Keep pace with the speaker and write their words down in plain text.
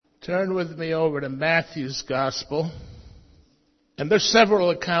Turn with me over to Matthew's Gospel. And there's several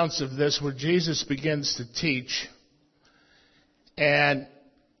accounts of this where Jesus begins to teach. And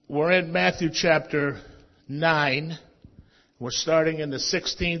we're in Matthew chapter 9. We're starting in the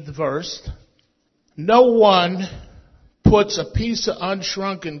 16th verse. No one puts a piece of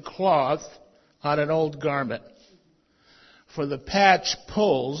unshrunken cloth on an old garment, for the patch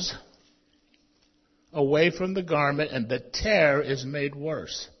pulls away from the garment and the tear is made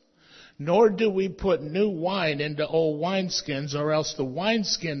worse. Nor do we put new wine into old wineskins, or else the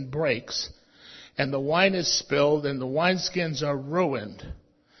wineskin breaks, and the wine is spilled, and the wineskins are ruined.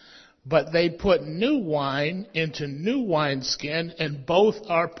 But they put new wine into new wineskin, and both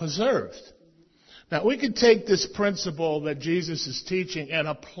are preserved. Now, we could take this principle that Jesus is teaching and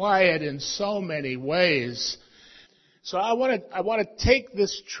apply it in so many ways. So I want to take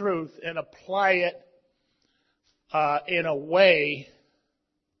this truth and apply it in a way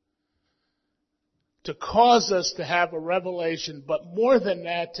to cause us to have a revelation, but more than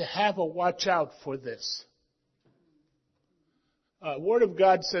that, to have a watch out for this. Word of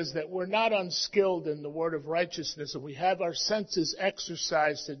God says that we're not unskilled in the word of righteousness, and we have our senses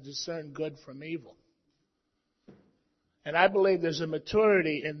exercised to discern good from evil. And I believe there's a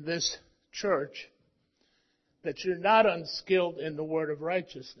maturity in this church that you're not unskilled in the word of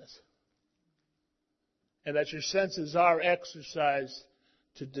righteousness, and that your senses are exercised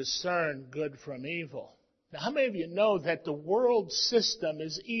to discern good from evil. Now, how many of you know that the world system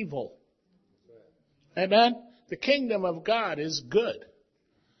is evil? Amen? The kingdom of God is good.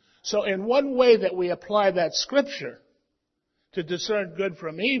 So in one way that we apply that scripture to discern good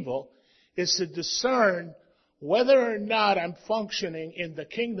from evil is to discern whether or not I'm functioning in the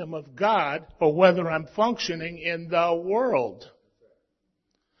kingdom of God or whether I'm functioning in the world.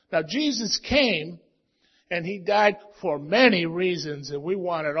 Now, Jesus came and he died for many reasons, and we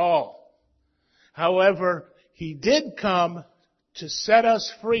want it all. However, he did come to set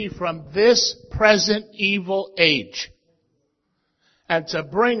us free from this present evil age and to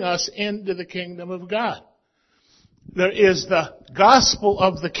bring us into the kingdom of God. There is the gospel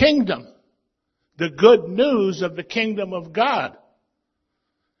of the kingdom, the good news of the kingdom of God.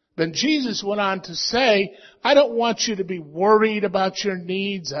 Then Jesus went on to say, I don't want you to be worried about your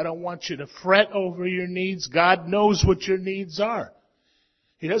needs. I don't want you to fret over your needs. God knows what your needs are.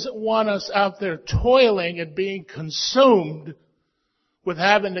 He doesn't want us out there toiling and being consumed with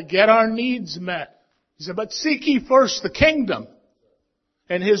having to get our needs met. He said, but seek ye first the kingdom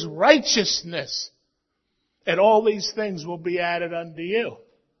and his righteousness, and all these things will be added unto you.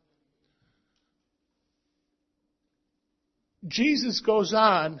 Jesus goes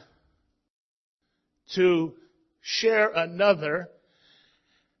on to share another,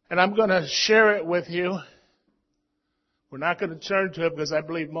 and I'm going to share it with you. We're not going to turn to it because I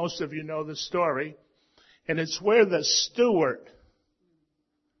believe most of you know the story. And it's where the steward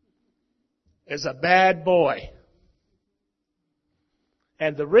is a bad boy.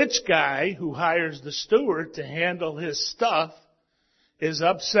 And the rich guy who hires the steward to handle his stuff is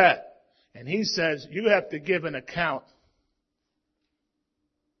upset. And he says, you have to give an account.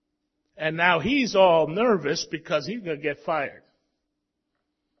 And now he's all nervous because he's going to get fired.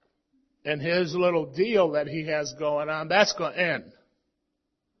 And his little deal that he has going on, that's going to end.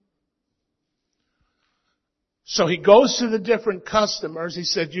 So he goes to the different customers. He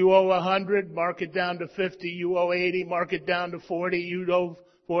said, you owe 100, mark it down to 50. You owe 80, mark it down to 40. You owe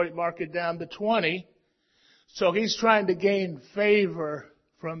 40, mark it down to 20. So he's trying to gain favor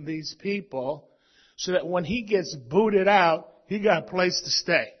from these people so that when he gets booted out, he got a place to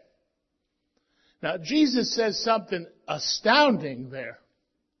stay. Now, Jesus says something astounding there.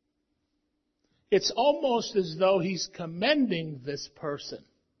 It's almost as though he's commending this person.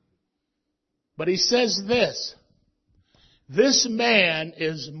 But he says this man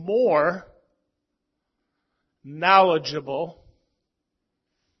is more knowledgeable,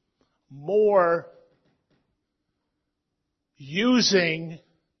 more using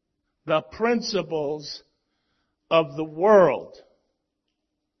the principles of the world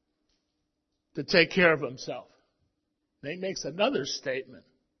to take care of himself. Then he makes another statement.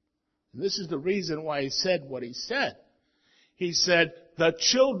 And this is the reason why he said what he said. He said, the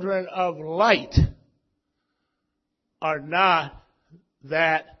children of light are not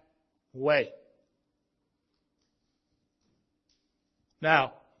that way.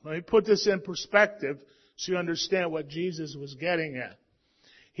 Now, let me put this in perspective so you understand what Jesus was getting at.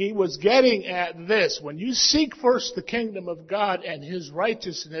 He was getting at this. When you seek first the kingdom of God and his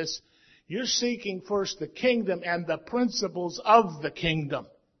righteousness, you're seeking first the kingdom and the principles of the kingdom.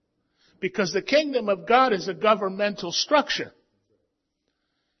 Because the kingdom of God is a governmental structure.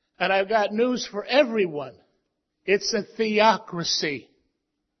 And I've got news for everyone. It's a theocracy.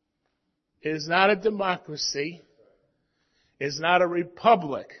 It is not a democracy. It's not a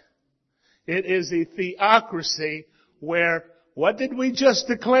republic. It is a theocracy where, what did we just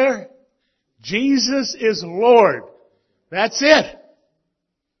declare? Jesus is Lord. That's it.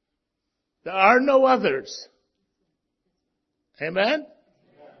 There are no others. Amen?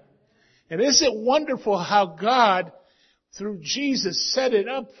 And isn't it wonderful how God, through Jesus, set it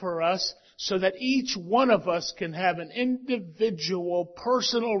up for us so that each one of us can have an individual,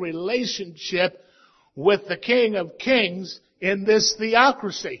 personal relationship with the King of Kings in this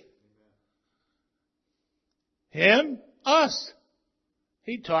theocracy. Him, us.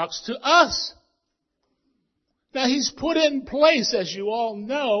 He talks to us. Now He's put in place, as you all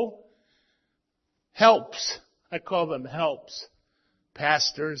know, helps. I call them helps.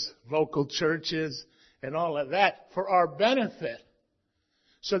 Pastors, local churches, and all of that for our benefit.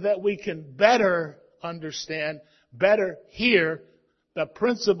 So that we can better understand, better hear the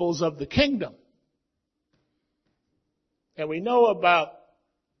principles of the kingdom. And we know about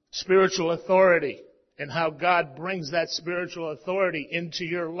spiritual authority and how God brings that spiritual authority into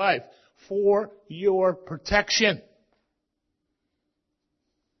your life for your protection.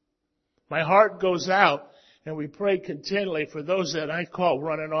 My heart goes out, and we pray continually for those that I call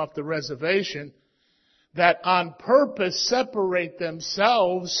running off the reservation, that on purpose separate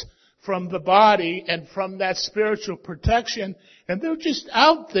themselves from the body and from that spiritual protection, and they're just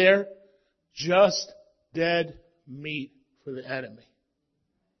out there, just dead meat for the enemy.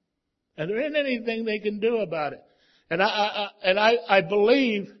 And there ain't anything they can do about it. And I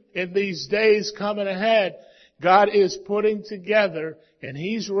believe in these days coming ahead, God is putting together and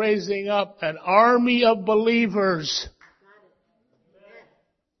He's raising up an army of believers.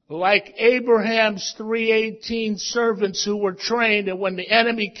 Like Abraham's 318 servants who were trained, and when the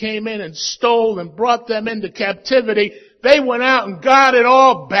enemy came in and stole and brought them into captivity, they went out and got it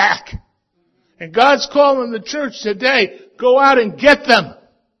all back. And God's calling the church today, go out and get them.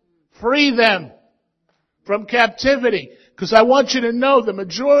 Free them from captivity. Because I want you to know the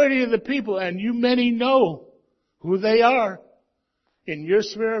majority of the people, and you many know who they are in your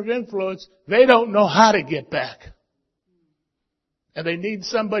sphere of influence, they don't know how to get back. And they need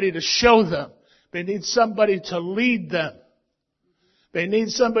somebody to show them. They need somebody to lead them. They need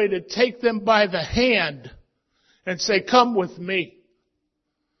somebody to take them by the hand and say, come with me.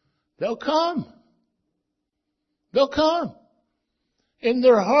 They'll come. They'll come. In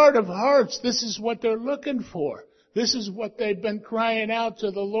their heart of hearts, this is what they're looking for. This is what they've been crying out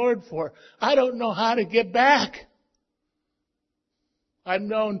to the Lord for. I don't know how to get back. I've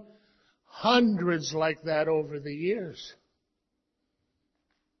known hundreds like that over the years.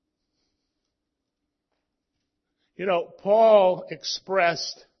 You know, Paul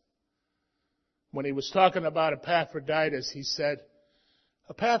expressed, when he was talking about Epaphroditus, he said,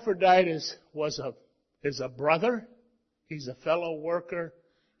 Epaphroditus is a brother, he's a fellow worker,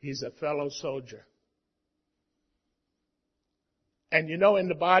 he's a fellow soldier. And you know, in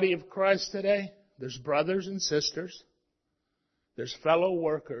the body of Christ today, there's brothers and sisters, there's fellow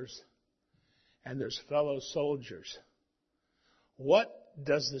workers, and there's fellow soldiers. What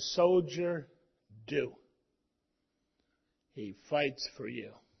does the soldier do? He fights for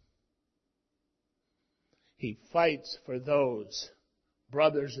you. He fights for those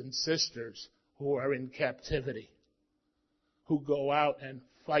brothers and sisters who are in captivity, who go out and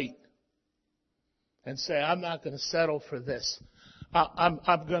fight and say, I'm not going to settle for this. I'm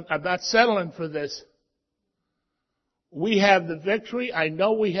not settling for this. We have the victory. I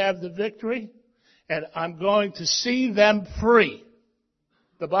know we have the victory, and I'm going to see them free.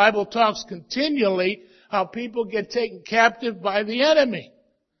 The Bible talks continually how people get taken captive by the enemy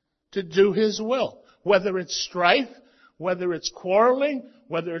to do his will. Whether it's strife, whether it's quarreling,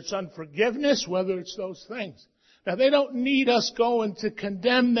 whether it's unforgiveness, whether it's those things. Now, they don't need us going to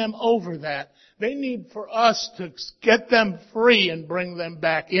condemn them over that. They need for us to get them free and bring them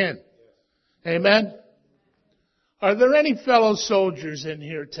back in. Amen? Are there any fellow soldiers in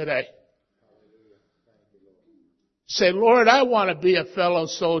here today? Say, Lord, I want to be a fellow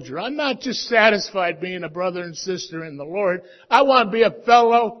soldier. I'm not just satisfied being a brother and sister in the Lord. I want to be a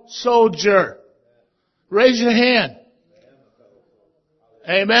fellow soldier. Raise your hand.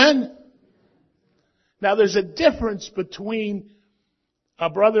 Amen? Now, there's a difference between a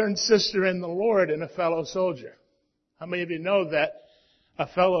brother and sister in the Lord and a fellow soldier. How many of you know that a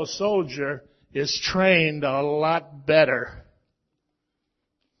fellow soldier is trained a lot better?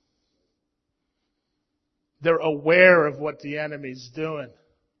 They're aware of what the enemy's doing.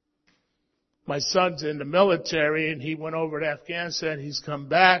 My son's in the military, and he went over to Afghanistan. He's come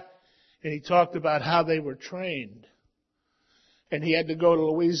back, and he talked about how they were trained. And he had to go to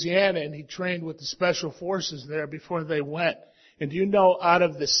Louisiana, and he trained with the special forces there before they went. And do you know, out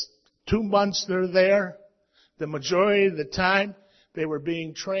of the 2 months they're there, the majority of the time, they were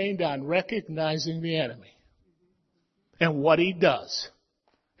being trained on recognizing the enemy and what he does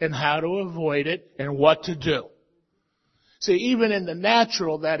and how to avoid it and what to do. See, even in the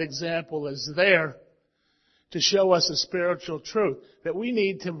natural, that example is there to show us a spiritual truth that we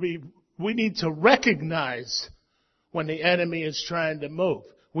need to recognize when the enemy is trying to move.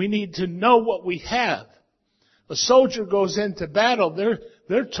 We need to know what we have. A soldier goes into battle,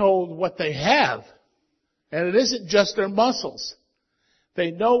 they're told what they have. And it isn't just their muscles. They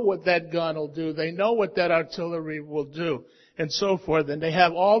know what that gun will do. They know what that artillery will do, and so forth. And they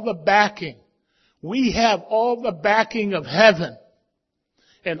have all the backing. We have all the backing of heaven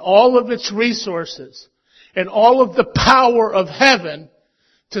and all of its resources and all of the power of heaven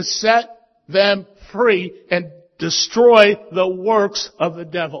to set them free and destroy the works of the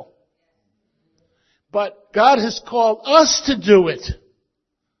devil. But God has called us to do it,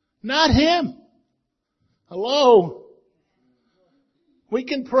 not him. Hello? We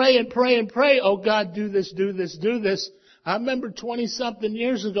can pray and pray and pray. Oh God, do this, do this, do this. I remember 20-something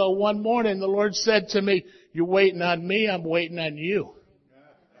years ago, one morning, the Lord said to me, you're waiting on me, I'm waiting on you.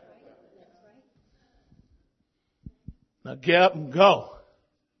 Now get up and go.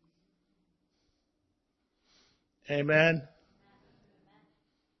 Amen.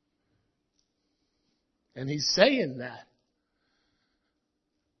 And he's saying that.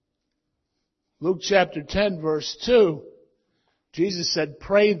 Luke chapter 10, verse 2, Jesus said,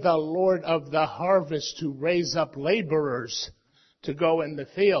 pray the Lord of the harvest to raise up laborers to go in the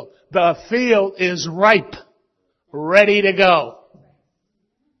field. The field is ripe, ready to go.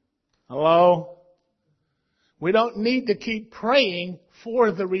 Hello? We don't need to keep praying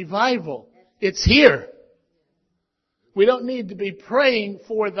for the revival. It's here. We don't need to be praying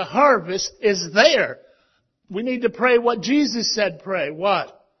for the harvest. It's there. We need to pray what Jesus said pray.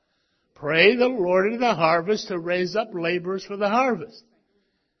 What? Pray the Lord of the harvest to raise up laborers for the harvest.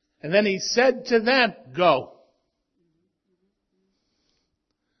 And then he said to them, go.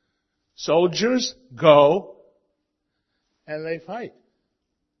 Soldiers, go. And they fight.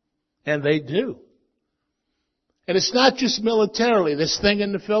 And they do. And it's not just militarily. This thing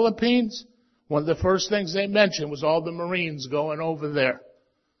in the Philippines, one of the first things they mentioned was all the Marines going over there.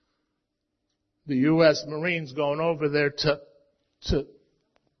 The U.S. Marines going over there to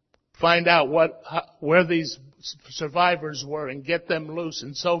find out where these survivors were and get them loose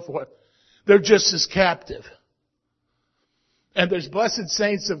and so forth. They're just as captive. And there's blessed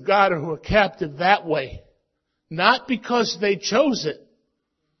saints of God who are captive that way. Not because they chose it.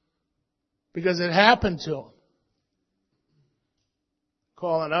 Because it happened to them.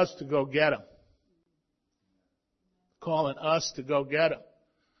 Calling us to go get them. Calling us to go get them.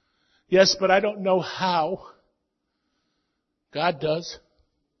 Yes, but I don't know how. God does.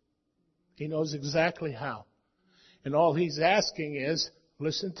 He knows exactly how. And all he's asking is,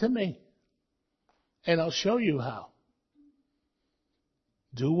 listen to me. And I'll show you how.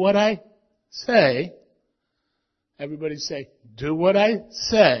 Do what I say. Everybody say, do what I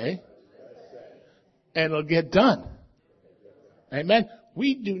say. And it'll get done. Amen.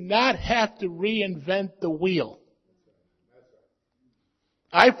 We do not have to reinvent the wheel.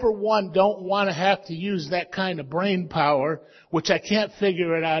 I, for one, don't want to have to use that kind of brain power, which I can't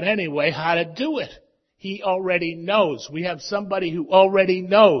figure it out anyway, how to do it. He already knows. We have somebody who already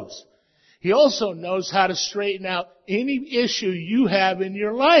knows. He also knows how to straighten out any issue you have in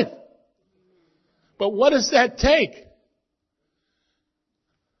your life. But what does that take?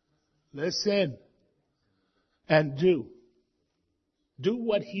 Listen and do. Do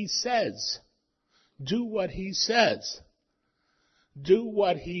what he says. Do what he says. Do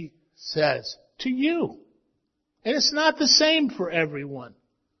what he says to you. And it's not the same for everyone.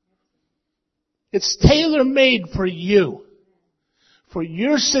 It's tailor-made for you, for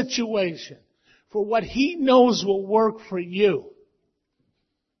your situation, for what he knows will work for you.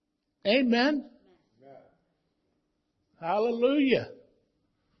 Amen. Hallelujah.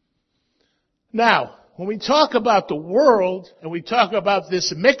 Now, when we talk about the world and we talk about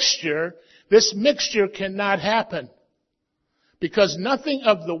this mixture cannot happen. Because nothing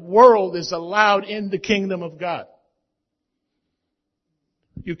of the world is allowed in the kingdom of God.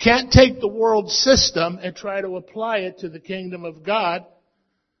 You can't take the world system and try to apply it to the kingdom of God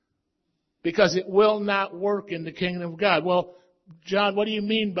because it will not work in the kingdom of God. Well, John, what do you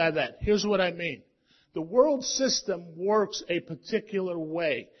mean by that? Here's what I mean. The world system works a particular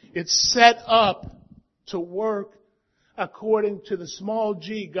way. It's set up to work according to the small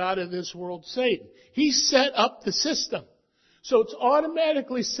g God of this world, Satan. He set up the system. So it's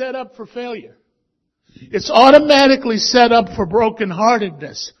automatically set up for failure. It's automatically set up for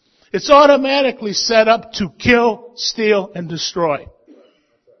brokenheartedness. It's automatically set up to kill, steal, and destroy.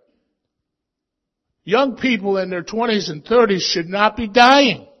 Young people in their 20s and 30s should not be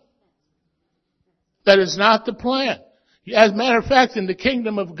dying. That is not the plan. As a matter of fact, in the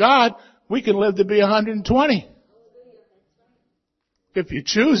kingdom of God, we can live to be 120. If you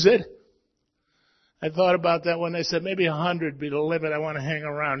choose it. I thought about that when they said maybe 100 be the limit. I want to hang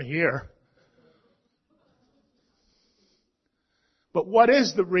around here. But what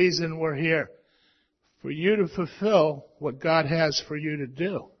is the reason we're here? For you to fulfill what God has for you to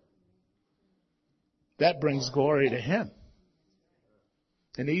do. That brings glory to Him.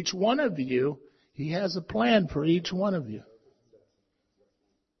 And each one of you, He has a plan for each one of you.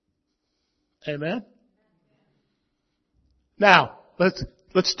 Amen? Now,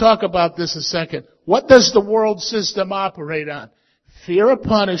 let's talk about this a second. What does the world system operate on? Fear of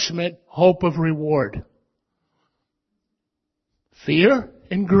punishment, hope of reward. Fear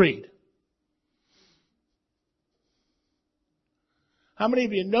and greed. How many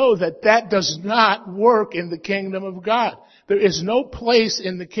of you know that does not work in the kingdom of God? There is no place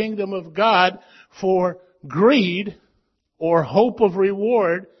in the kingdom of God for greed or hope of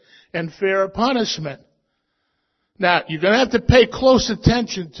reward and fear of punishment. Now, you're going to have to pay close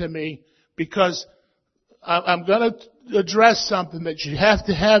attention to me because I'm going to address something that you have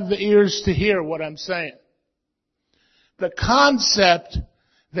to have the ears to hear what I'm saying. The concept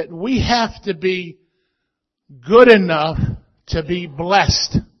that we have to be good enough to be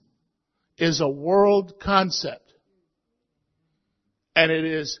blessed is a world concept. And it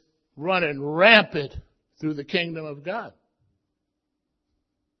is running rampant through the kingdom of God.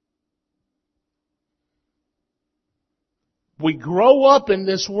 We grow up in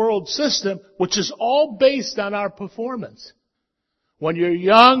this world system, which is all based on our performance. When you're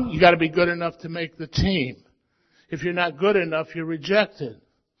young, you got to be good enough to make the team. If you're not good enough, you're rejected.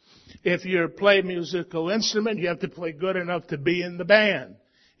 If you play a musical instrument, you have to play good enough to be in the band.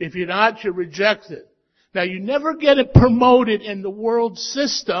 If you're not, you're rejected. Now, you never get it promoted in the world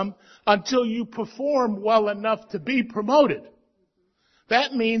system until you perform well enough to be promoted.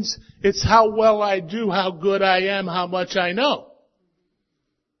 That means it's how well I do, how good I am, how much I know.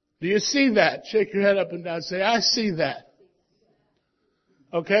 Do you see that? Shake your head up and down. Say, I see that.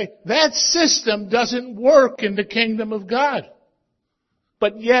 Okay? That system doesn't work in the kingdom of God.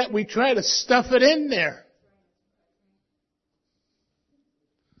 But yet we try to stuff it in there.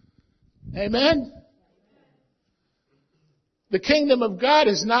 Amen? The kingdom of God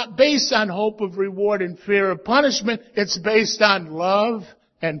is not based on hope of reward and fear of punishment. It's based on love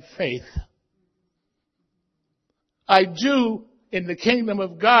and faith. I do in the kingdom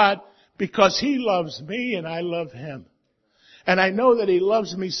of God because He loves me and I love Him. And I know that He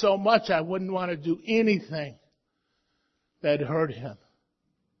loves me so much I wouldn't want to do anything that hurt Him.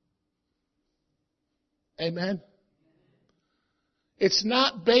 Amen? It's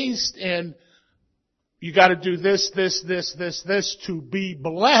not based in you got to do this to be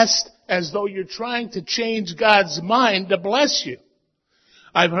blessed as though you're trying to change God's mind to bless you.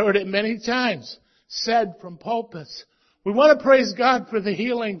 I've heard it many times said from pulpits. We want to praise God for the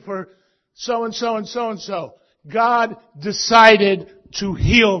healing for so and so and so and so. God decided to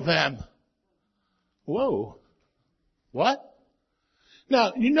heal them. Whoa. What?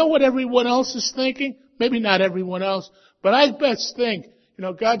 Now, you know what everyone else is thinking? Maybe not everyone else, but I best think,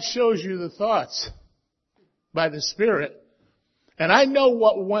 God shows you the thoughts by the Spirit. And I know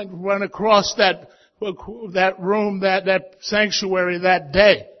what went across that room, that sanctuary that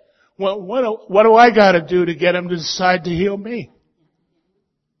day. What do I got to do to get Him to decide to heal me?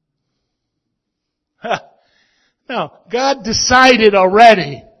 No, God decided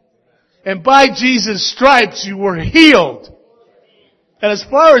already. And by Jesus' stripes you were healed. And as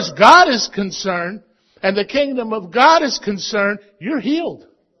far as God is concerned, and the kingdom of God is concerned, you're healed.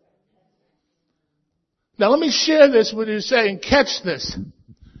 Now let me share this with you and catch this.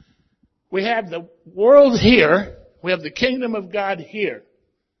 We have the world here. We have the kingdom of God here.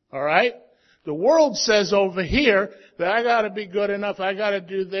 Alright? The world says over here that I gotta be good enough, I gotta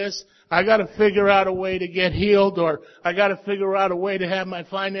do this, I gotta figure out a way to get healed, or I gotta figure out a way to have my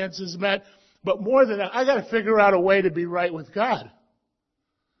finances met. But more than that, I gotta figure out a way to be right with God.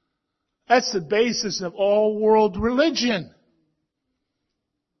 That's the basis of all world religion.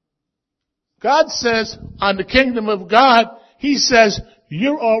 God says, on the kingdom of God, He says,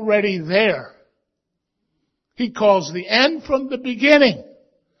 you're already there. He calls the end from the beginning.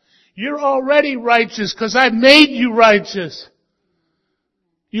 You're already righteous because I made you righteous.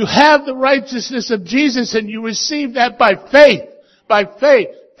 You have the righteousness of Jesus and you receive that by faith. By faith.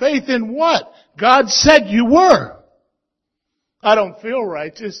 Faith in what? God said you were. I don't feel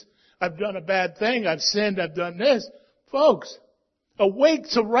righteous. I've done a bad thing. I've sinned. I've done this. Folks, awake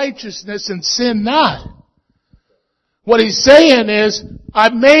to righteousness and sin not. What he's saying is, I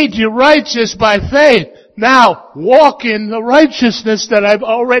made you righteous by faith. Now, walk in the righteousness that I've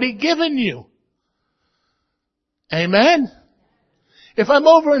already given you. Amen? If I'm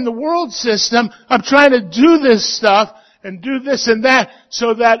over in the world system, I'm trying to do this stuff and do this and that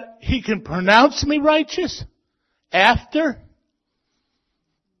so that he can pronounce me righteous after.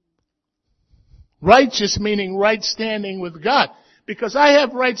 Righteous meaning right standing with God. Because I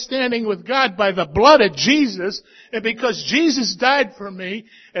have right standing with God by the blood of Jesus, and because Jesus died for me,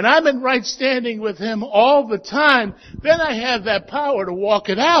 and I'm in right standing with Him all the time, then I have that power to walk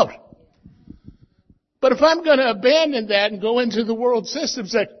it out. But if I'm going to abandon that and go into the world system and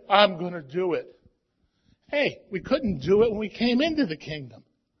say, I'm going to do it. Hey, we couldn't do it when we came into the kingdom.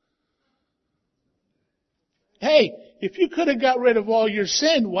 Hey, if you could have got rid of all your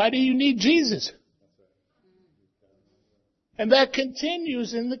sin, why do you need Jesus? And that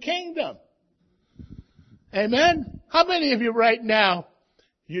continues in the kingdom. Amen? How many of you right now,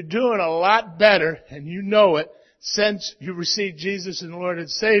 you're doing a lot better, and you know it, since you received Jesus as Lord and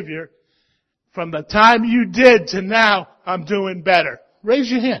Savior? From the time you did to now, I'm doing better. Raise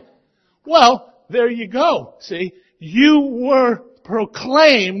your hand. Well, there you go. See, you were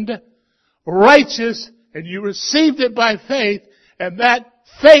proclaimed righteous, and you received it by faith, and that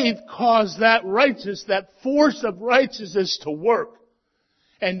faith caused that force of righteousness to work.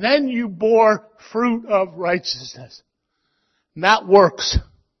 And then you bore fruit of righteousness. Not works.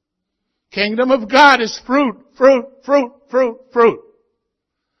 Kingdom of God is fruit, fruit, fruit, fruit, fruit.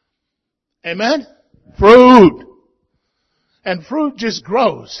 Amen? Fruit. And fruit just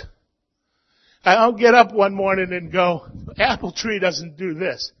grows. I don't get up one morning and go, apple tree doesn't do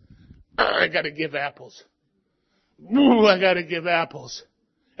this. I gotta give apples. Ooh, I gotta give apples.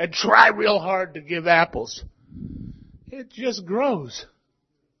 And try real hard to give apples. It just grows.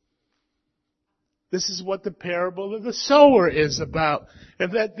 This is what the parable of the sower is about.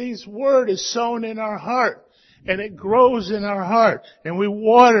 And that this word is sown in our heart. And it grows in our heart. And we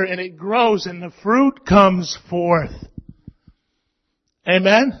water and it grows and the fruit comes forth.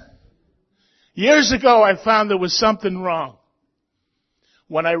 Amen? Years ago I found there was something wrong.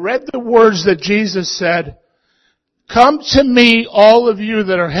 When I read the words that Jesus said, come to me, all of you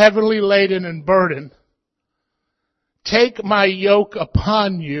that are heavily laden and burdened. Take my yoke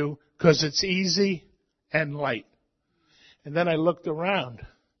upon you, because it's easy and light. And then I looked around.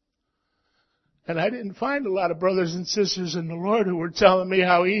 And I didn't find a lot of brothers and sisters in the Lord who were telling me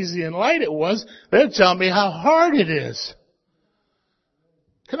how easy and light it was. They were telling me how hard it is.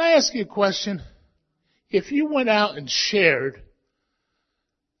 Can I ask you a question? If you went out and shared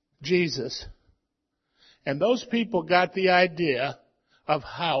Jesus, and those people got the idea of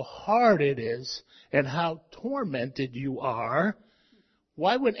how hard it is and how tormented you are,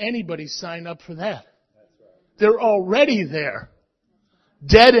 why would anybody sign up for that? They're already there,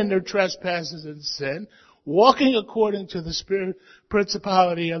 dead in their trespasses and sin, walking according to the spirit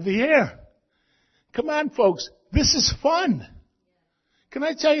principality of the air. Come on, folks. This is fun. Can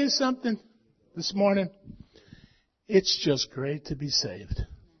I tell you something this morning? It's just great to be saved.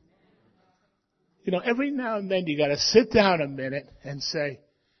 You know, every now and then you got to sit down a minute and say,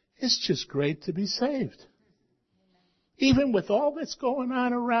 it's just great to be saved. Even with all that's going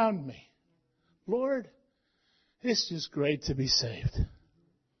on around me. Lord, it's just great to be saved.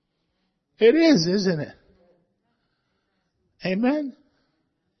 It is, isn't it? Amen?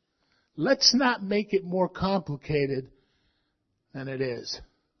 Let's not make it more complicated than it is.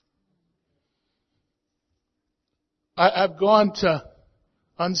 I've gone to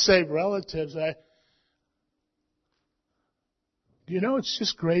unsaved relatives. Do you know it's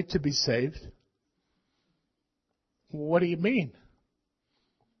just great to be saved? What do you mean?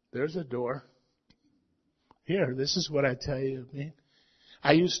 There's a door. Here, this is what I tell you.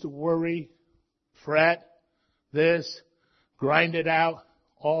 I used to worry, fret, this, grind it out,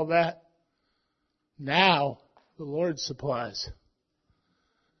 all that. Now, the Lord supplies.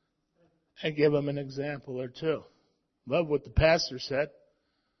 I give them an example or two. Love what the pastor said.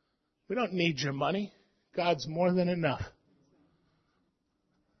 We don't need your money. God's more than enough.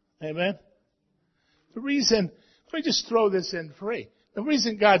 Amen? Let me just throw this in free. The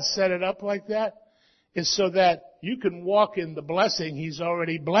reason God set it up like that is so that you can walk in the blessing He's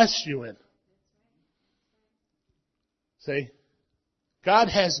already blessed you in. See? God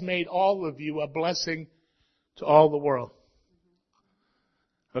has made all of you a blessing to all the world.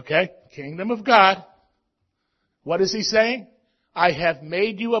 Okay? Kingdom of God. What is he saying? I have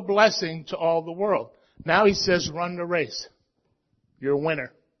made you a blessing to all the world. Now he says, run the race. You're a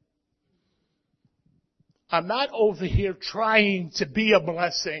winner. I'm not over here trying to be a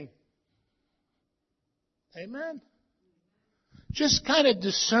blessing. Amen? Just kind of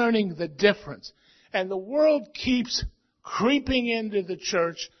discerning the difference. And the world keeps creeping into the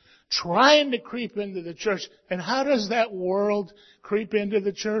church, trying to creep into the church. And how does that world creep into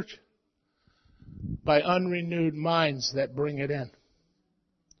the church? By unrenewed minds that bring it in.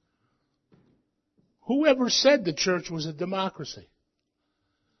 Whoever said the church was a democracy?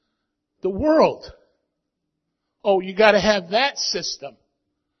 The world. Oh, you got to have that system.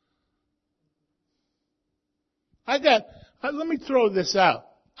 Let me throw this out.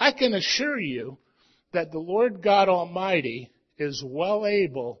 I can assure you that the Lord God Almighty is well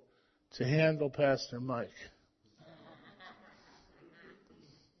able to handle Pastor Mike.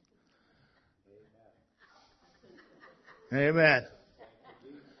 Amen.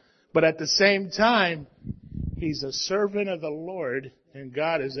 But at the same time, he's a servant of the Lord, and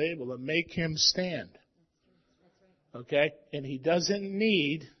God is able to make him stand. Okay? And he doesn't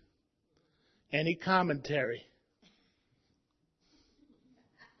need any commentary.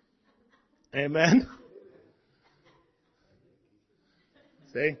 Amen?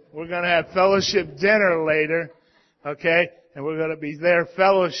 See? We're going to have fellowship dinner later. Okay? And we're going to be there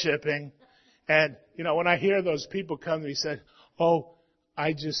fellowshipping. And, when I hear those people come to me and say, oh,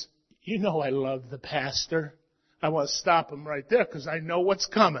 I love the pastor. I want to stop him right there because I know what's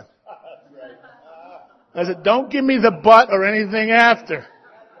coming. I said, don't give me the but or anything after.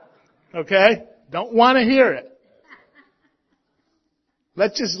 Okay? Don't want to hear it.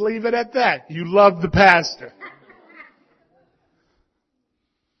 Let's just leave it at that. You love the pastor.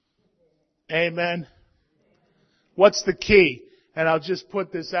 Amen. What's the key? And I'll just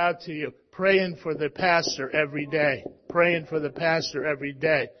put this out to you. Praying for the pastor every day. Praying for the pastor every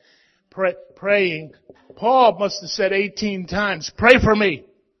day. Praying. Paul must have said 18 times, pray for me.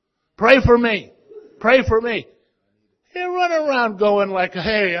 Pray for me. Pray for me. He run around going like,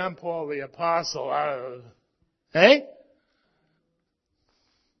 hey, I'm Paul the Apostle. Hey?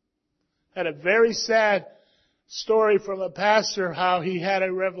 Had a very sad story from a pastor how he had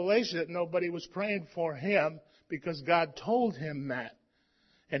a revelation that nobody was praying for him because God told him that.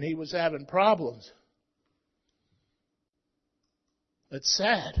 And he was having problems. It's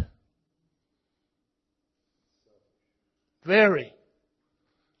sad. Very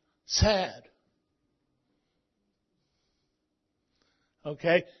sad.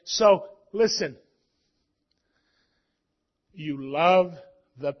 Okay? So, listen. You love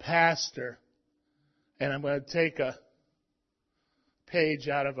the pastor. And I'm going to take a page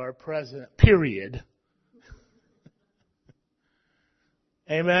out of our president. Period.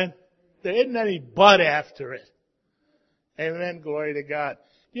 Amen? There isn't any but after it. Amen? Glory to God.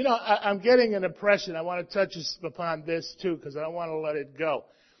 I'm getting an impression. I want to touch upon this too because I don't want to let it go.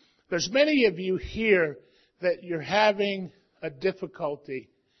 There's many of you here that you're having a difficulty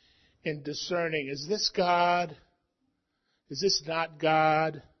in discerning. Is this God? Is this not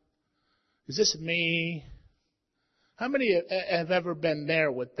God? Is this me? How many have ever been there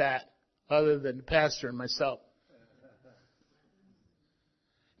with that other than the pastor and myself?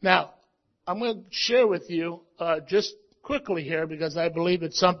 Now, I'm going to share with you just quickly here because I believe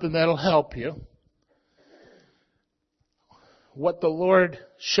it's something that'll help you. What the Lord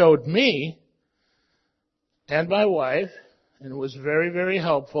showed me and my wife, and it was very, very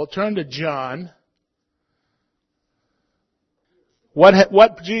helpful. Turn to John.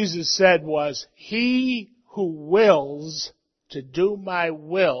 What Jesus said was, he who wills to do my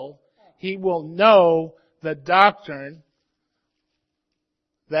will, he will know the doctrine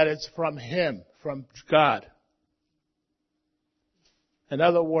that it's from him, from God. In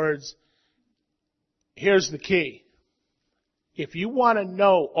other words, here's the key. If you want to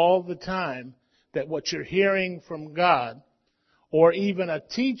know all the time that what you're hearing from God, or even a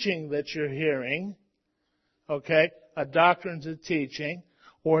teaching that you're hearing, okay, a doctrine's a teaching,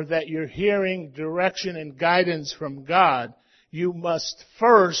 or that you're hearing direction and guidance from God, you must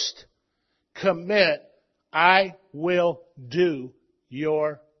first commit, I will do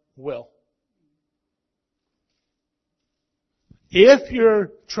your will. If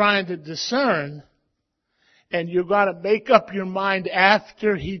you're trying to discern and you're going to make up your mind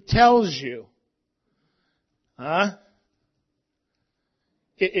after he tells you,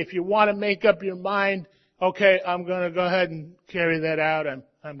 if you want to make up your mind, okay, I'm going to go ahead and carry that out.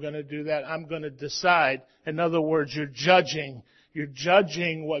 I'm going to do that. I'm going to decide. In other words, you're judging. You're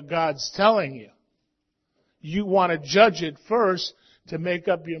judging what God's telling you. You want to judge it first to make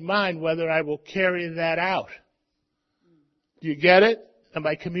up your mind whether I will carry that out. Do you get it? Am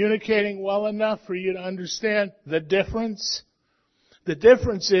I communicating well enough for you to understand the difference? The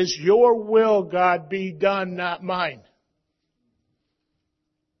difference is your will, God, be done, not mine.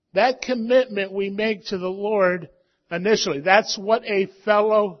 That commitment we make to the Lord initially, that's what a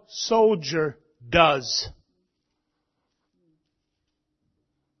fellow soldier does.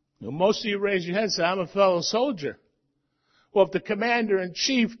 Now, most of you raise your head and say, I'm a fellow soldier. Well, if the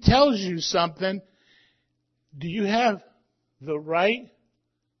commander-in-chief tells you something, do you have the right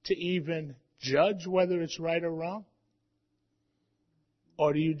to even judge whether it's right or wrong?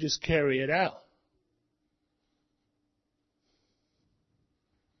 Or do you just carry it out?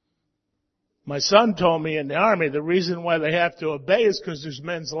 My son told me in the army the reason why they have to obey is because there's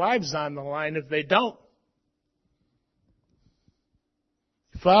men's lives on the line if they don't.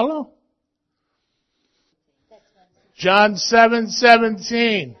 You follow? John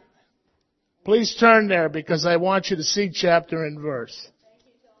 7:17. Please turn there because I want you to see chapter and verse.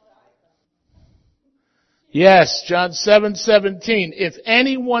 Yes, John 7:17. If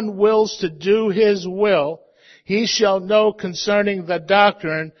anyone wills to do his will, he shall know concerning the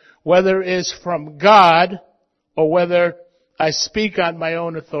doctrine whether it is from God or whether I speak on my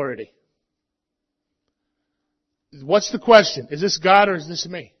own authority. What's the question? Is this God or is this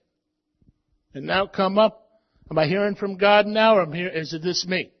me? And now come up. Am I hearing from God now or is it this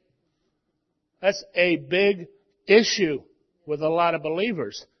me? That's a big issue with a lot of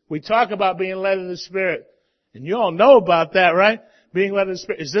believers. We talk about being led of the Spirit. And you all know about that, right? Being led of the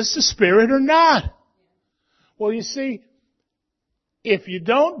Spirit. Is this the Spirit or not? Well, you see, if you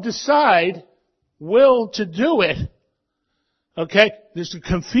don't decide, will to do it, okay, this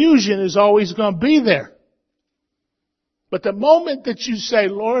confusion is always going to be there. But the moment that you say,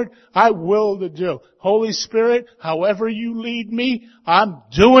 Lord, I will to do. Holy Spirit, however you lead me, I'm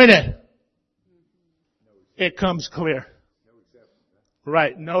doing it. It comes clear.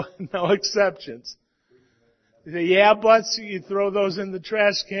 Right, no exceptions. The yeah buts, you throw those in the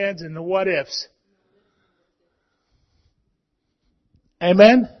trash cans and the what ifs.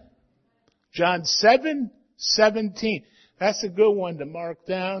 Amen? John 7:17. That's a good one to mark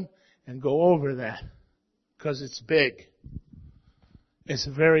down and go over that. Because it's big. It's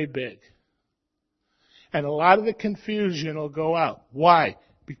very big. And a lot of the confusion will go out. Why?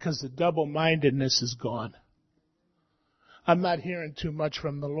 Because the double-mindedness is gone. I'm not hearing too much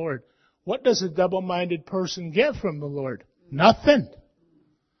from the Lord. What does a double-minded person get from the Lord? Nothing.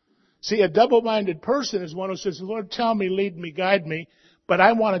 See, a double-minded person is one who says, Lord, tell me, lead me, guide me, but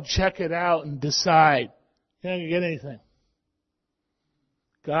I want to check it out and decide. You're not going to get anything.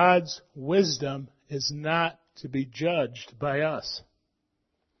 God's wisdom is not to be judged by us.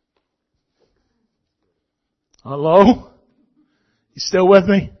 Hello? You still with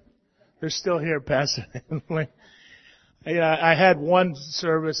me? They're still here, Pastor. I had one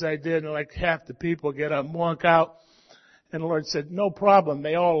service I did, and like half the people get up and walk out. And the Lord said, no problem.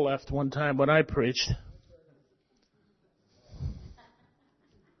 They all left one time when I preached.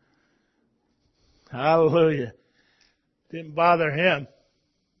 Hallelujah. Didn't bother him.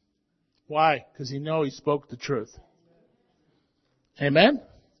 Why? Because he spoke the truth. Amen?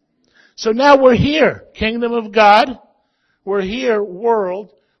 So now we're here. Kingdom of God. We're here, world.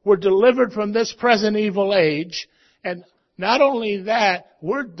 We're delivered from this present evil age. And not only that,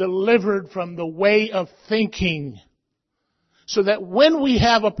 we're delivered from the way of thinking. So that when we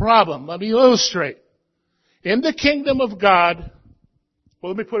have a problem, let me illustrate. In the kingdom of God,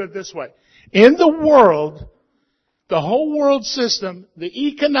 well, let me put it this way. In the world, the whole world system, the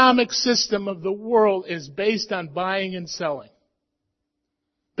economic system of the world is based on buying and selling.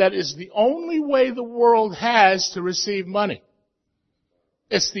 That is the only way the world has to receive money.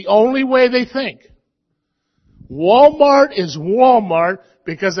 It's the only way they think. Walmart is Walmart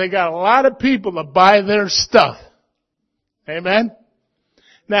because they got a lot of people to buy their stuff. Amen?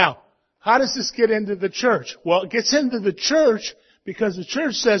 Now, how does this get into the church? Well, it gets into the church because the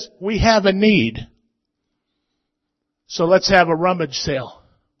church says we have a need. So let's have a rummage sale.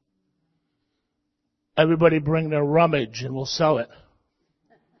 Everybody bring their rummage and we'll sell it.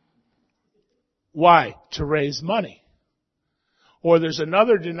 Why? To raise money. Or there's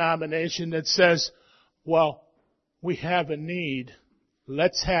another denomination that says, well, we have a need.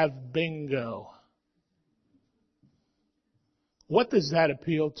 Let's have bingo. What does that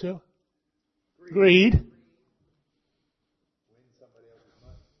appeal to? Greed.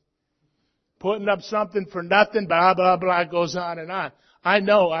 putting up something for nothing, blah, blah, blah, goes on and on. I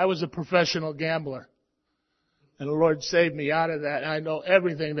know I was a professional gambler. And the Lord saved me out of that. I know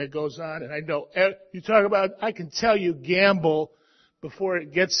everything that goes on, and I know, you talk about, I can tell you gamble before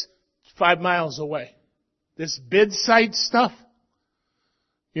it gets 5 miles away. This bid site stuff,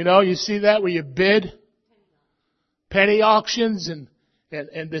 you know, you see that where you bid? Penny auctions and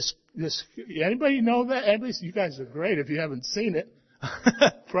this, anybody know that? You guys are great if you haven't seen it.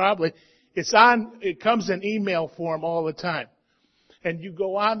 Probably. It comes in email form all the time. And you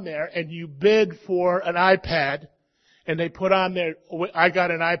go on there and you bid for an iPad, and they put on there, I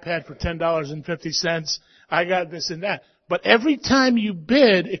got an iPad for $10.50. I got this and that. But every time you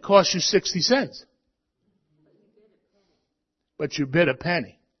bid, it costs you 60 cents. But you bid a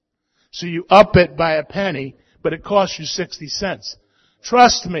penny. So you up it by a penny, but it costs you 60 cents.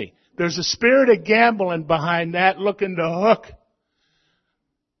 Trust me, there's a spirit of gambling behind that looking to hook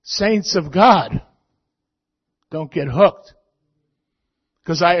saints of God. Don't get hooked.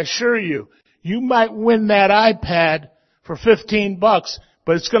 Because I assure you, you might win that iPad for $15,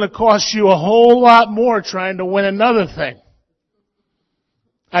 but it's going to cost you a whole lot more trying to win another thing.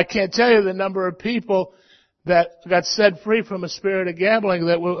 I can't tell you the number of people that got set free from a spirit of gambling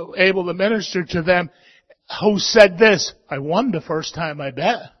that were able to minister to them who said this, I won the first time I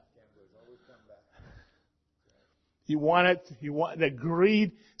bet. You want the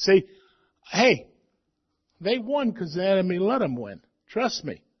greed. Say, hey, they won because the enemy let them win. Trust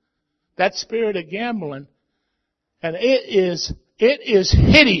me. That spirit of gambling, and it is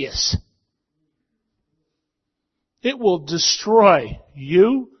hideous. It will destroy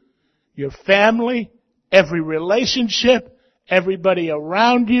you, your family, every relationship, everybody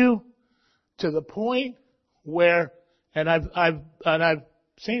around you, to the point where, and I've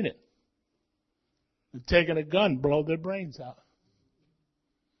seen it. They've taken a gun, blow their brains out.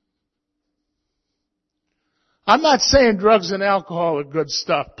 I'm not saying drugs and alcohol are good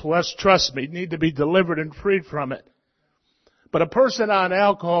stuff. Plus, trust me, need to be delivered and freed from it. But a person on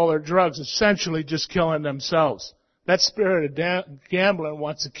alcohol or drugs is essentially just killing themselves. That spirit of gambling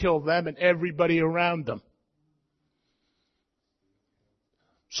wants to kill them and everybody around them.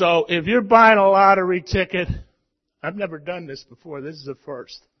 So if you're buying a lottery ticket, I've never done this before. This is a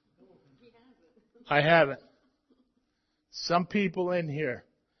first. I haven't. Some people in here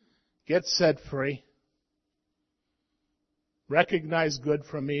get set free. Recognize good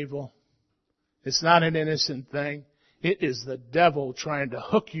from evil. It's not an innocent thing. It is the devil trying to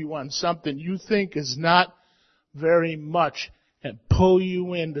hook you on something you think is not very much and pull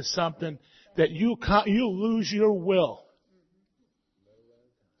you into something that you lose your will.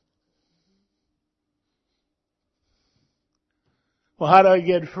 Well, how do I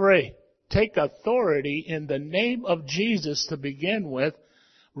get free? Take authority in the name of Jesus to begin with.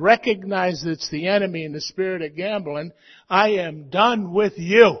 Recognize that it's the enemy and the spirit of gambling. I am done with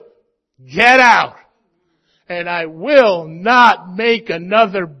you. Get out. And I will not make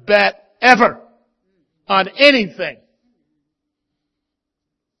another bet ever on anything.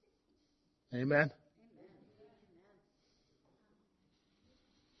 Amen.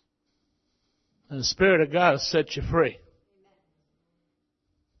 And the Spirit of God will set you free.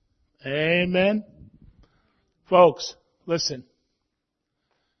 Amen. Folks, listen.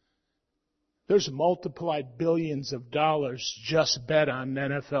 There's multiplied billions of dollars just bet on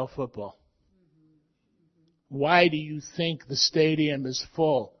NFL football. Why do you think the stadium is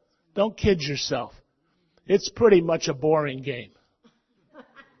full? Don't kid yourself. It's pretty much a boring game.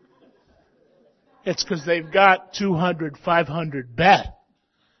 It's because they've got 200, 500 bet,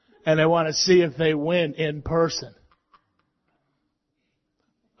 and they want to see if they win in person.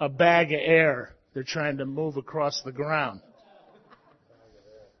 A bag of air they're trying to move across the ground.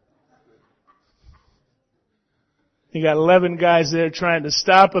 You got 11 guys there trying to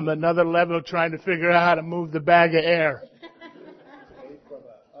stop him, another 11 trying to figure out how to move the bag of air.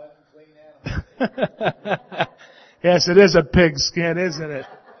 Yes, it is a pigskin, isn't it?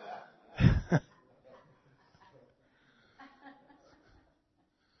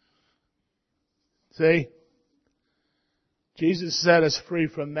 See? Jesus set us free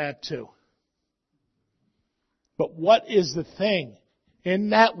from that too. But what is the thing? In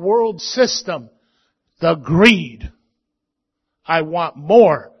that world system, the greed. I want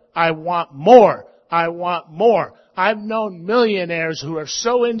more. I want more. I want more. I've known millionaires who are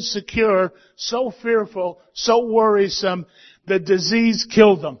so insecure, so fearful, so worrisome, the disease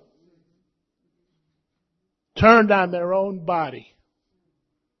killed them. Turned on their own body.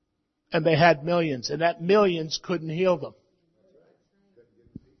 And they had millions, and that millions couldn't heal them.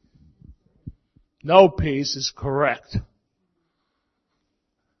 No peace is correct.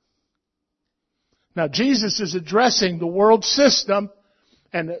 Now Jesus is addressing the world system,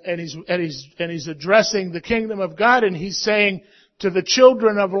 and he's addressing the kingdom of God, and he's saying to the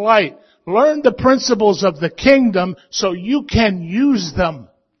children of light, learn the principles of the kingdom so you can use them.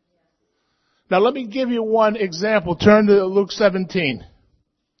 Now let me give you one example. Turn to Luke 17.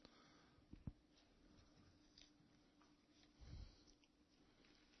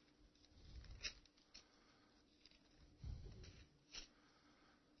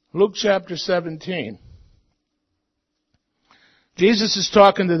 Luke chapter 17. Jesus is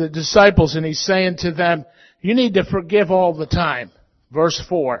talking to the disciples and he's saying to them, you need to forgive all the time. Verse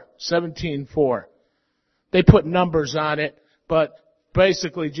 4, 17:4. They put numbers on it, but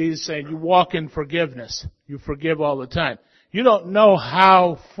basically Jesus is saying you walk in forgiveness. You forgive all the time. You don't know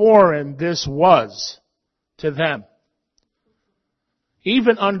how foreign this was to them.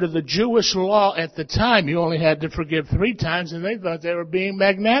 Even under the Jewish law at the time, you only had to forgive 3 times, and they thought they were being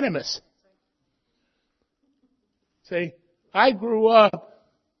magnanimous. See, I grew up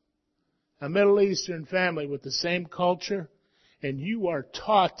a Middle Eastern family with the same culture, and you are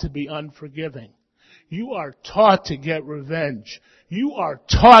taught to be unforgiving. You are taught to get revenge. You are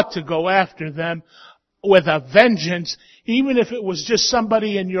taught to go after them with a vengeance, even if it was just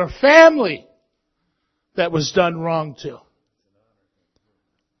somebody in your family that was done wrong to.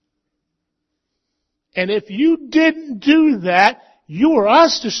 And if you didn't do that, you were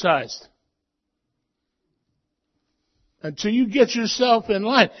ostracized. Until you get yourself in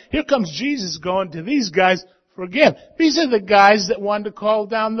line. Here comes Jesus going to these guys, forgive. These are the guys that wanted to call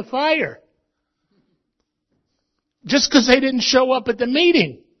down the fire. Just because they didn't show up at the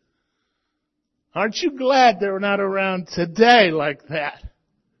meeting. Aren't you glad they're not around today like that?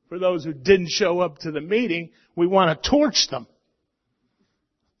 For those who didn't show up to the meeting, we want to torch them.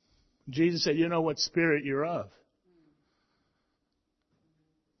 Jesus said, you know what spirit you're of.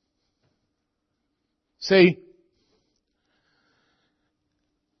 See,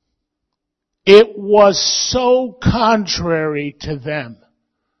 it was so contrary to them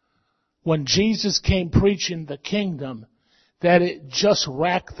when Jesus came preaching the kingdom that it just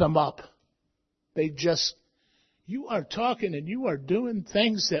racked them up. You are talking and you are doing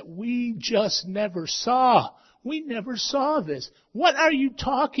things that we just never saw. We never saw this. What are you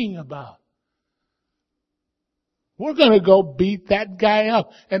talking about? We're going to go beat that guy up.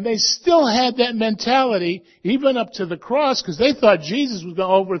 And they still had that mentality, even up to the cross, because they thought Jesus was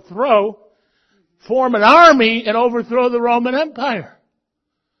going to form an army and overthrow the Roman Empire.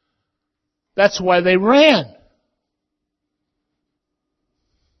 That's why they ran.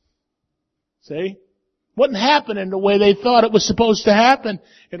 See? Wasn't happening the way they thought it was supposed to happen.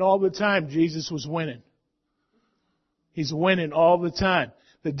 And all the time, Jesus was winning. He's winning all the time.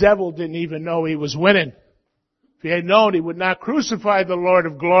 The devil didn't even know he was winning. If he had known, he would not crucify the Lord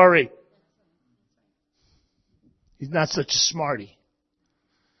of glory. He's not such a smarty.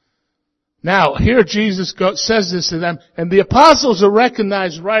 Now, here Jesus says this to them, and the apostles are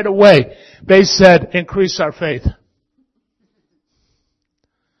recognized right away. They said, increase our faith.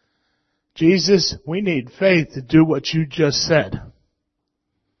 Jesus, we need faith to do what you just said.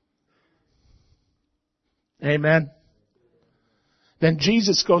 Amen. Then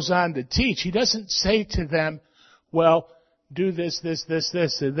Jesus goes on to teach. He doesn't say to them, well, do this, this,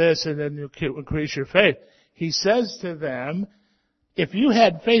 and this, and then you'll increase your faith. He says to them, if you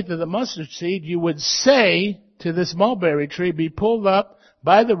had faith of the mustard seed, you would say to this mulberry tree, be pulled up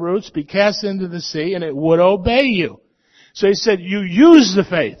by the roots, be cast into the sea, and it would obey you. So he said, you use the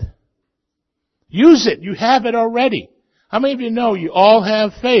faith. Use it. You have it already. How many of you know you all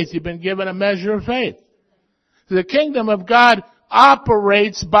have faith? You've been given a measure of faith. The kingdom of God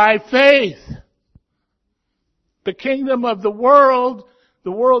operates by faith. The kingdom of the world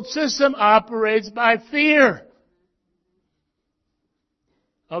system operates by fear.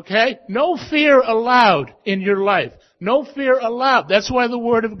 Okay? No fear allowed in your life. No fear allowed. That's why the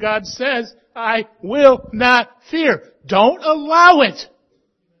Word of God says, I will not fear. Don't allow it.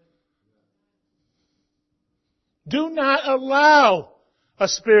 Do not allow a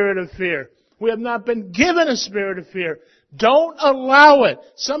spirit of fear. We have not been given a spirit of fear. Don't allow it.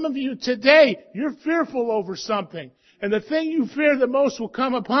 Some of you today, you're fearful over something. And the thing you fear the most will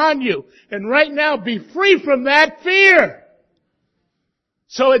come upon you. And right now, be free from that fear.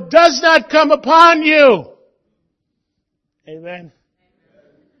 So it does not come upon you. Amen.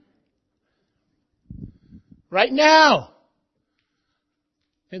 Right now.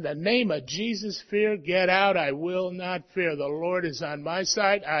 In the name of Jesus, fear, get out. I will not fear. The Lord is on my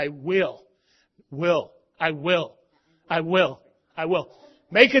side. I will. I will.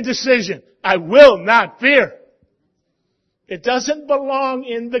 Make a decision. I will not fear. It doesn't belong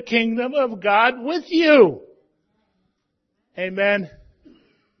in the kingdom of God with you. Amen.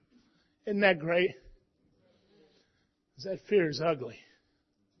 Isn't that great? That fear is ugly.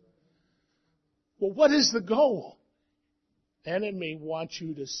 Well, what is the goal? The enemy wants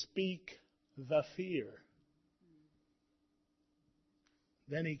you to speak the fear.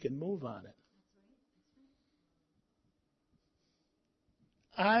 Then he can move on it.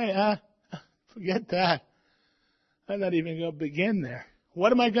 Forget that. I'm not even going to begin there.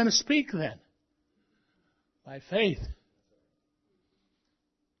 What am I going to speak then? By faith.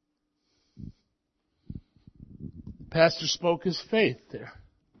 Pastor spoke his faith there.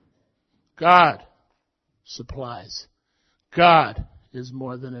 God supplies. God is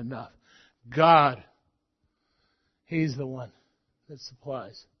more than enough. God, He's the one that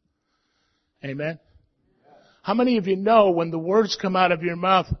supplies. Amen? How many of you know when the words come out of your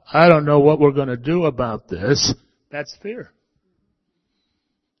mouth, I don't know what we're going to do about this, that's fear.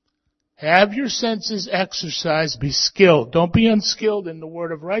 Have your senses exercised, be skilled. Don't be unskilled in the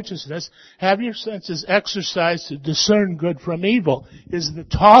word of righteousness. Have your senses exercised to discern good from evil. Is the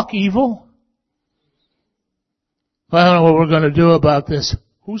talk evil? Well, I don't know what we're going to do about this.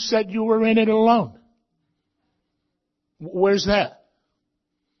 Who said you were in it alone? Where's that?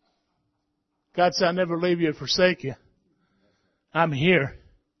 God said, I'll never leave you or forsake you. I'm here.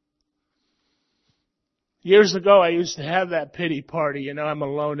 Years ago, I used to have that pity party. I'm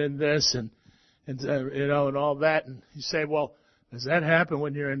alone in this and all that. And you say, well, does that happen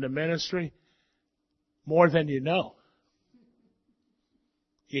when you're in the ministry? More than you know.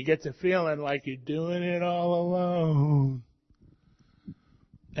 You get to feeling like you're doing it all alone.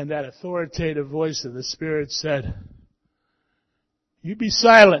 And that authoritative voice of the Spirit said, you be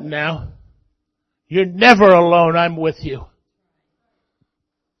silent now. You're never alone. I'm with you.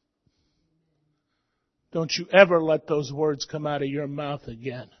 Don't you ever let those words come out of your mouth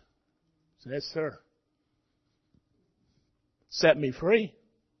again. Yes, sir. Set me free.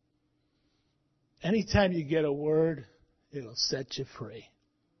 Anytime you get a word, it'll set you free.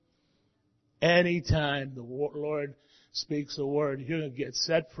 Anytime the Lord speaks a word, you're going to get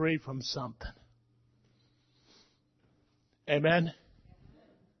set free from something. Amen?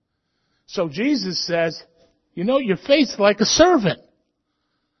 So Jesus says, your faith's like a servant.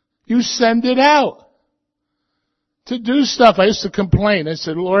 You send it out to do stuff. I used to complain. I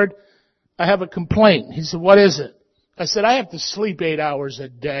said, Lord, I have a complaint. He said, what is it? I said, I have to sleep 8 hours a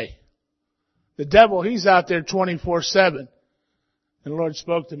day. The devil, he's out there 24/7. And the Lord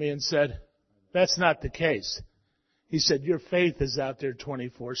spoke to me and said, that's not the case. He said, your faith is out there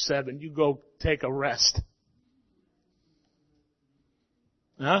 24/7. You go take a rest.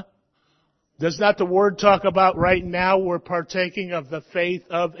 Huh? Does not the Word talk about right now we're partaking of the faith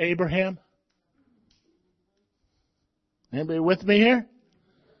of Abraham? Anybody with me here?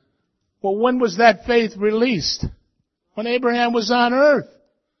 Well, when was that faith released? When Abraham was on earth.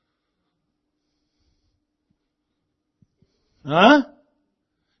 Huh?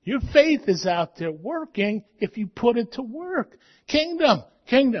 Your faith is out there working if you put it to work. Kingdom,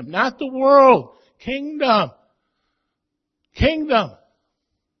 not the world. Kingdom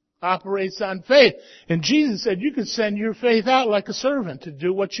operates on faith. And Jesus said you could send your faith out like a servant to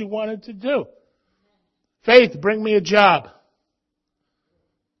do what you wanted to do. Faith, bring me a job.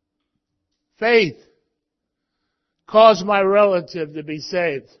 Faith, cause my relative to be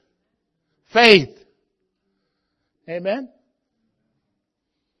saved. Faith. Amen?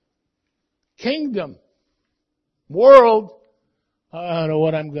 Kingdom. World, I don't know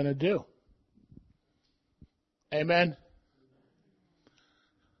what I'm going to do. Amen?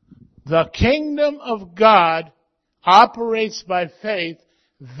 The kingdom of God operates by faith.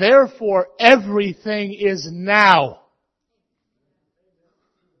 Therefore, everything is now.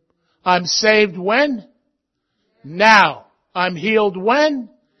 I'm saved when? Now. I'm healed when?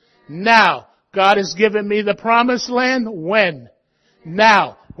 Now. God has given me the promised land when?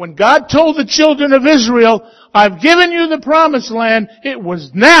 Now. When God told the children of Israel, I've given you the promised land, it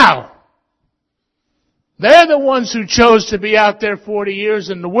was now. They're the ones who chose to be out there 40 years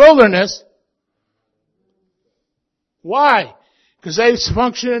in the wilderness. Why? Because they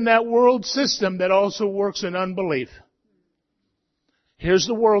function in that world system that also works in unbelief. Here's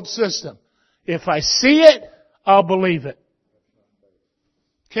the world system. If I see it, I'll believe it.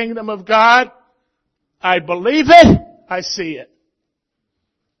 Kingdom of God, I believe it, I see it.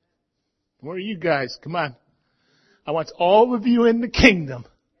 Where are you guys? Come on. I want all of you in the kingdom.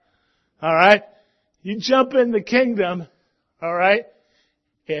 Alright? You jump in the kingdom, alright?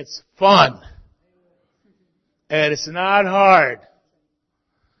 It's fun. And it's not hard.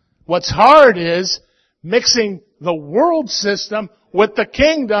 What's hard is mixing the world system with the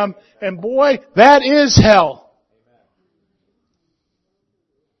kingdom, and boy, that is hell.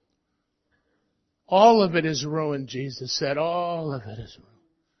 All of it is ruined, Jesus said. All of it is ruined.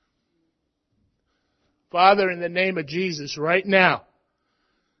 Father, in the name of Jesus, right now,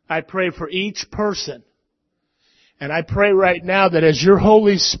 I pray for each person. And I pray right now that as your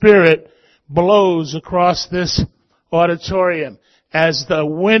Holy Spirit blows across this auditorium, as the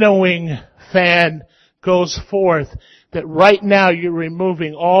winnowing fan goes forth, that right now you're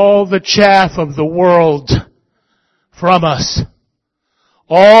removing all the chaff of the world from us.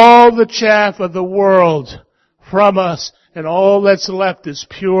 All the chaff of the world from us, and all that's left is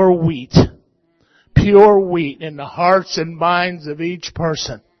pure wheat. Pure wheat in the hearts and minds of each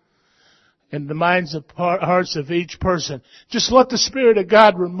person. In the minds and hearts of each person. Just let the Spirit of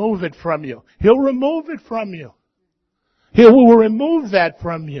God remove it from you. He'll remove it from you. He will remove that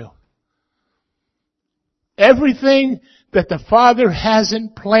from you. Everything that the Father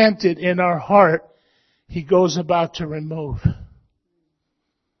hasn't planted in our heart, He goes about to remove.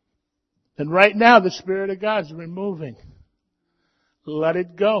 And right now the Spirit of God is removing. Let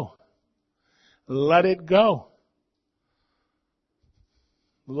it go. Let it go.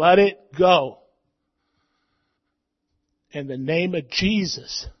 Let it go. In the name of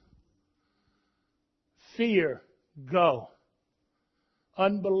Jesus. Fear, go.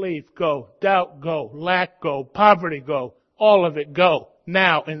 Unbelief, go. Doubt, go. Lack, go. Poverty, go. All of it, go.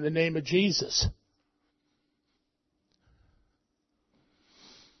 Now, in the name of Jesus.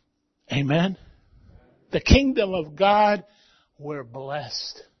 Amen. The kingdom of God, we're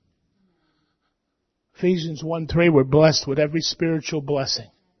blessed. Ephesians 1:3, we're blessed with every spiritual blessing.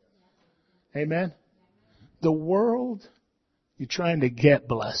 Amen. The world, you're trying to get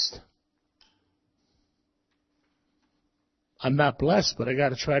blessed. I'm not blessed, but I got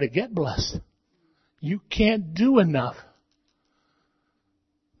to try to get blessed. You can't do enough.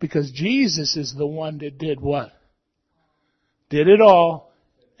 Because Jesus is the one that did what? Did it all.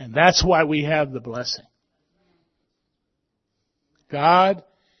 And that's why we have the blessing. God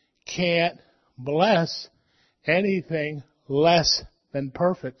can't bless anything less than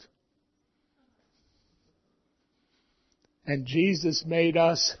perfect. And Jesus made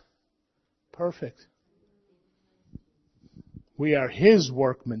us perfect. We are His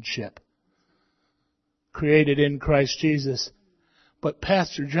workmanship, created in Christ Jesus. But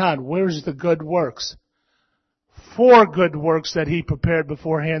Pastor John, where's the good works? 4 good works that He prepared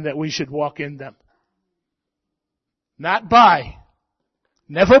beforehand that we should walk in them. Not by.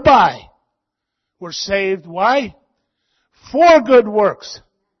 Never by. We're saved. Why? 4 good works.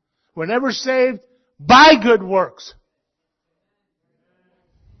 We're never saved by good works.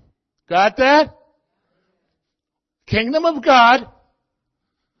 Got that? Kingdom of God.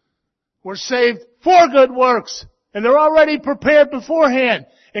 We're saved for good works. And they're already prepared beforehand.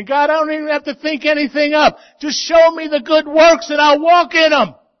 And God, I don't even have to think anything up. Just show me the good works and I'll walk in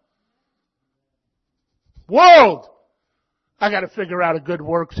them. World, I got to figure out a good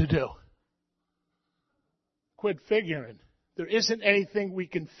work to do. Quit figuring. There isn't anything we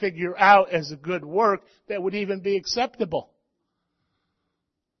can figure out as a good work that would even be acceptable.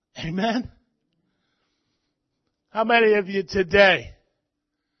 Amen? How many of you today,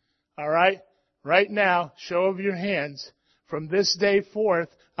 all right, right now, show of your hands, from this day forth,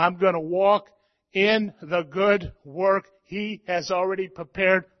 I'm going to walk in the good work He has already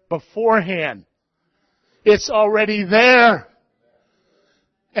prepared beforehand. It's already there.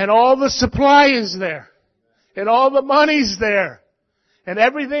 And all the supply is there. And all the money's there. And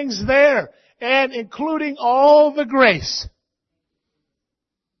everything's there. And including all the grace.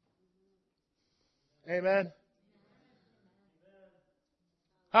 Amen.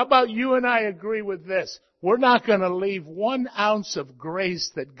 How about you and I agree with this? We're not going to leave 1 ounce of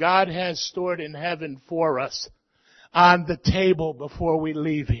grace that God has stored in heaven for us on the table before we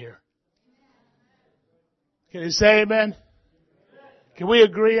leave here. Can you say amen? Can we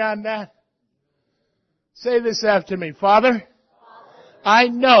agree on that? Say this after me. Father, I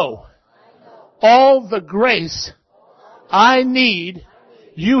know all the grace I need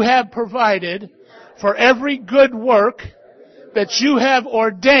you have provided for every good work that you have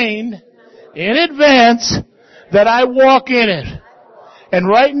ordained in advance that I walk in it. And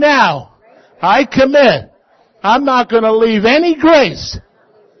right now, I commit, I'm not going to leave any grace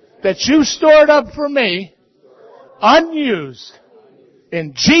that you stored up for me unused.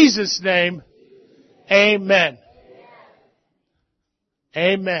 In Jesus' name, amen.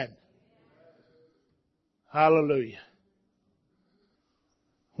 Amen. Hallelujah.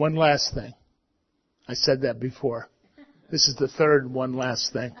 One last thing. I said that before. This is the third one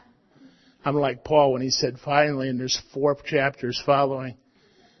last thing. I'm like Paul when he said finally, and there's 4 chapters following.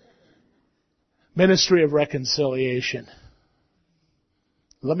 Ministry of reconciliation.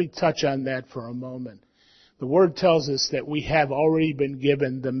 Let me touch on that for a moment. The Word tells us that we have already been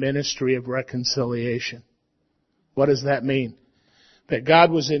given the ministry of reconciliation. What does that mean? That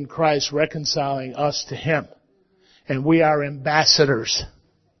God was in Christ reconciling us to Him. And we are ambassadors.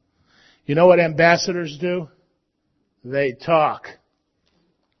 You know what ambassadors do? They talk.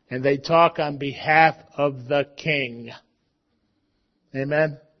 And they talk on behalf of the King.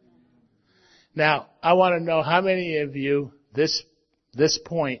 Amen? Now, I want to know how many of you, this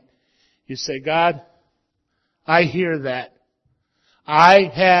point, you say, God, I hear that. I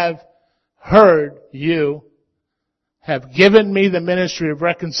have heard you have given me the ministry of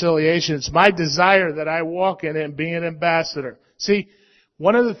reconciliation. It's my desire that I walk in it and be an ambassador. See,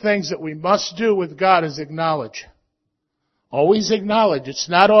 one of the things that we must do with God is acknowledge. Always acknowledge. It's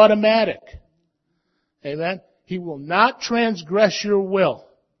not automatic. Amen? He will not transgress your will.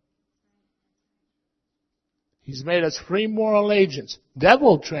 He's made us free moral agents. Devil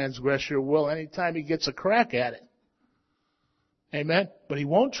will transgress your will anytime he gets a crack at it. Amen? But he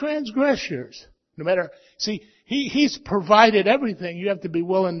won't transgress yours. No matter, see, He's provided everything. You have to be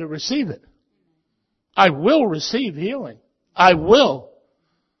willing to receive it. I will receive healing. I will.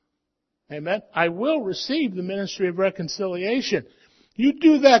 Amen? I will receive the ministry of reconciliation. You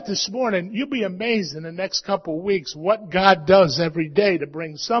do that this morning, you'll be amazed in the next couple of weeks what God does every day to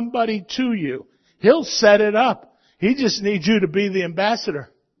bring somebody to you. He'll set it up. He just needs you to be the ambassador.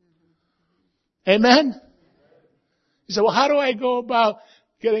 Amen? You say, well, how do I go about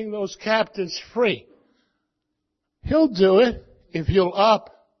getting those captives free? He'll do it if you'll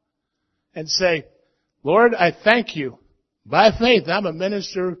up and say, Lord, I thank you. By faith, I'm a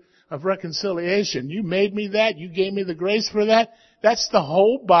minister of reconciliation. You made me that. You gave me the grace for that. That's the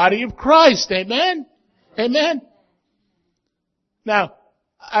whole body of Christ. Amen? Amen? Now,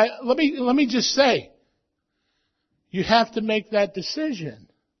 let me just say, you have to make that decision.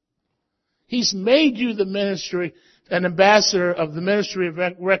 He's made you the ministry, an ambassador of the ministry of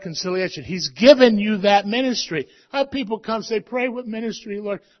reconciliation. He's given you that ministry. I have people come and say, pray what ministry,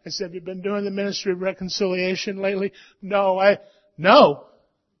 Lord? I said, have you been doing the ministry of reconciliation lately? No.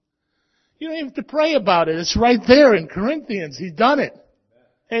 You don't even have to pray about it. It's right there in Corinthians. He's done it.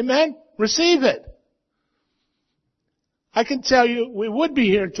 Amen? Receive it. I can tell you, we would be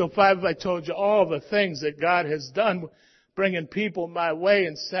here until 5 if I told you all the things that God has done, bringing people my way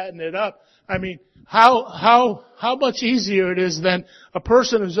and setting it up. I mean, how much easier it is than a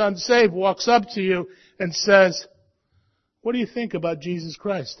person who's unsaved walks up to you and says, what do you think about Jesus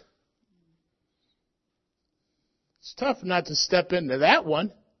Christ? It's tough not to step into that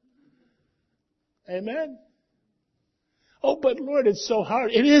one. Amen? Oh, but Lord, it's so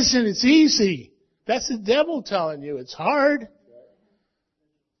hard. It isn't. It's easy. That's the devil telling you it's hard.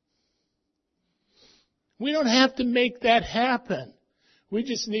 We don't have to make that happen. We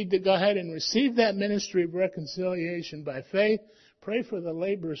just need to go ahead and receive that ministry of reconciliation by faith, pray for the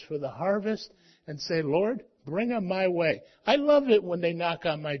laborers for the harvest, and say, Lord, bring them my way. I love it when they knock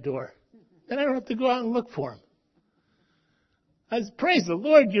on my door. Then I don't have to go out and look for them. Praise the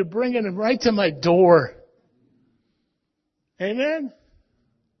Lord, you're bringing them right to my door. Amen?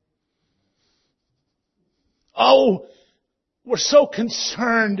 Oh, we're so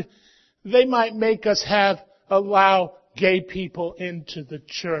concerned they might make us allow gay people into the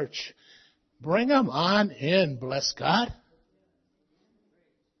church. Bring them on in, bless God.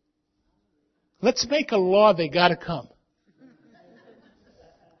 Let's make a law they gotta come.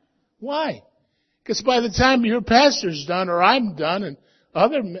 Why? Because by the time your pastor's done or I'm done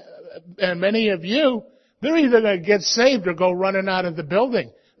and many of you, they're either going to get saved or go running out of the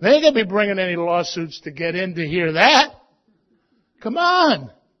building. They ain't going to be bringing any lawsuits to get in to hear that. Come on.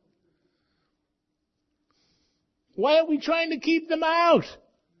 Why are we trying to keep them out?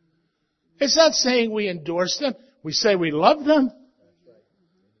 It's not saying we endorse them. We say we love them.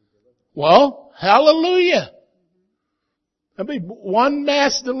 Well, hallelujah. There'll be one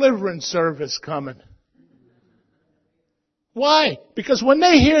mass deliverance service coming. Why? Because when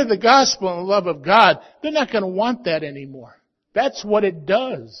they hear the gospel and the love of God, they're not going to want that anymore. That's what it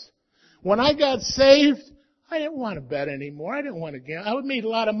does. When I got saved, I didn't want to bet anymore. I didn't want to gamble. I would make a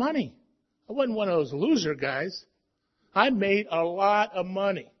lot of money. I wasn't one of those loser guys. I made a lot of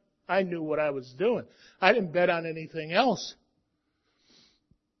money. I knew what I was doing. I didn't bet on anything else.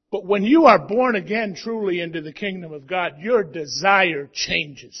 But when you are born again truly into the kingdom of God, your desire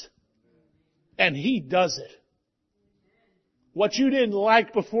changes. And He does it. What you didn't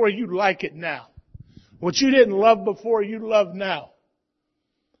like before, you like it now. What you didn't love before, you love now.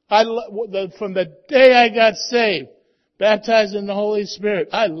 From the day I got saved, baptized in the Holy Spirit,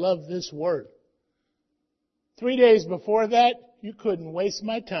 I love this word. 3 days before that, you couldn't waste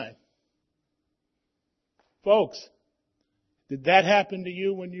my time. Folks, did that happen to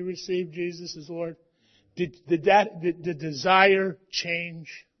you when you received Jesus as Lord? Did the desire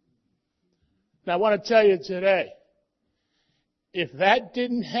change? Now I want to tell you today, if that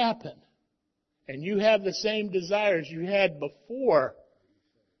didn't happen, and you have the same desires you had before,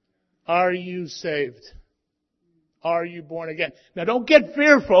 are you saved? Are you born again? Now don't get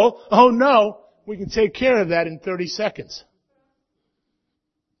fearful. Oh no, we can take care of that in 30 seconds.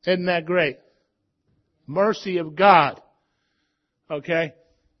 Isn't that great? Mercy of God. Okay?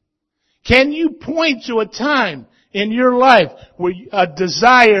 Can you point to a time in your life where a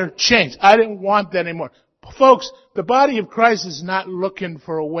desire changed? I didn't want that anymore. Folks, the body of Christ is not looking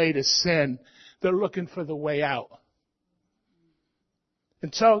for a way to sin. They're looking for the way out.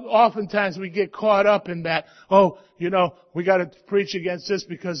 And so oftentimes we get caught up in that, we got to preach against this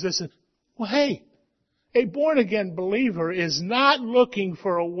because this is... Well, hey, a born-again believer is not looking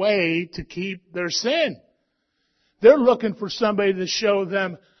for a way to keep their sin. They're looking for somebody to show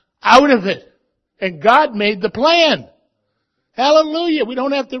them out of it. And God made the plan. Hallelujah. We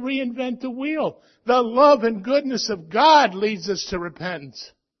don't have to reinvent the wheel. The love and goodness of God leads us to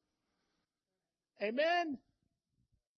repentance. Amen.